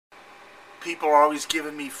People are always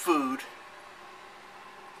giving me food.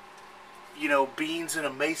 You know, beans in a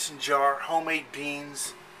mason jar, homemade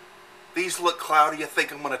beans. These look cloudy. I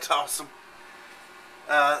think I'm going to toss them.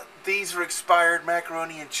 These are expired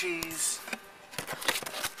macaroni and cheese.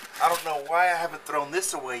 I don't know why I haven't thrown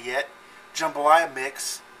this away yet. Jambalaya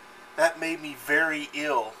mix. That made me very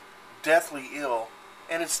ill. Deathly ill.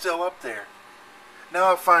 And it's still up there.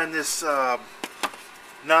 Now I find this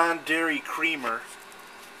non-dairy creamer.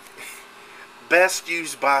 Best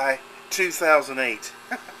used by 2008.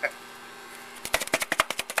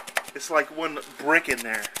 It's like one brick in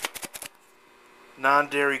there.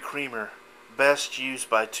 Non-dairy creamer. Best used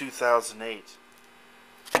by 2008.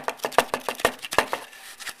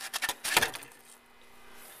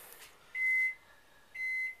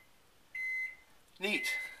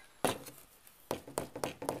 Neat.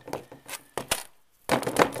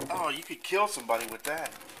 Oh, you could kill somebody with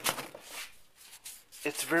that.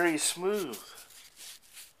 It's very smooth.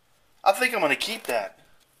 I think I'm going to keep that.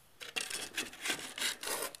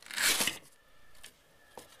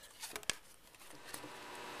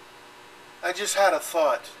 I just had a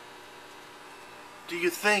thought. Do you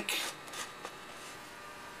think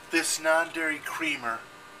this non-dairy creamer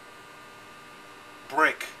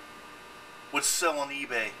brick would sell on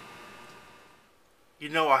eBay? You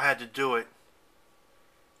know I had to do it.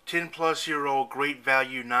 10-plus-year-old great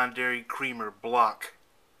value non-dairy creamer block.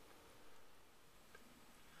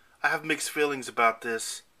 I have mixed feelings about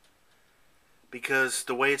this because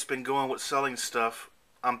the way it's been going with selling stuff,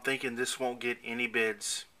 I'm thinking this won't get any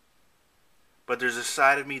bids. But there's a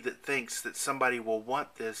side of me that thinks that somebody will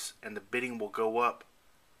want this and the bidding will go up.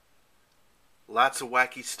 Lots of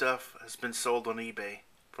wacky stuff has been sold on eBay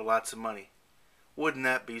for lots of money. Wouldn't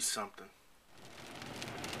that be something?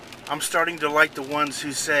 I'm starting to like the ones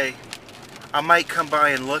who say, I might come by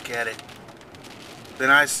and look at it. Then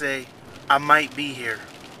I say, I might be here.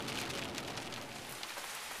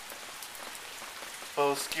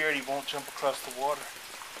 Bo's scared he won't jump across the water.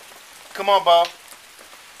 Come on, Bo.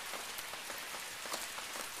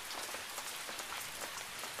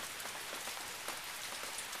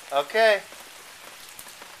 Okay.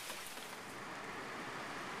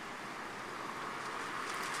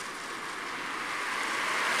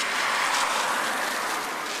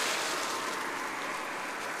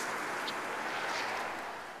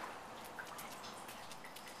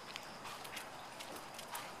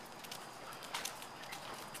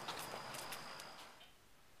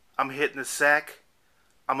 I'm hitting the sack.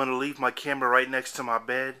 I'm going to leave my camera right next to my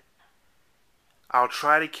bed. I'll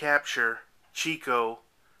try to capture Chico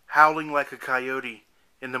howling like a coyote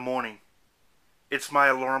in the morning. It's my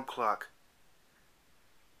alarm clock.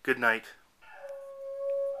 Good night.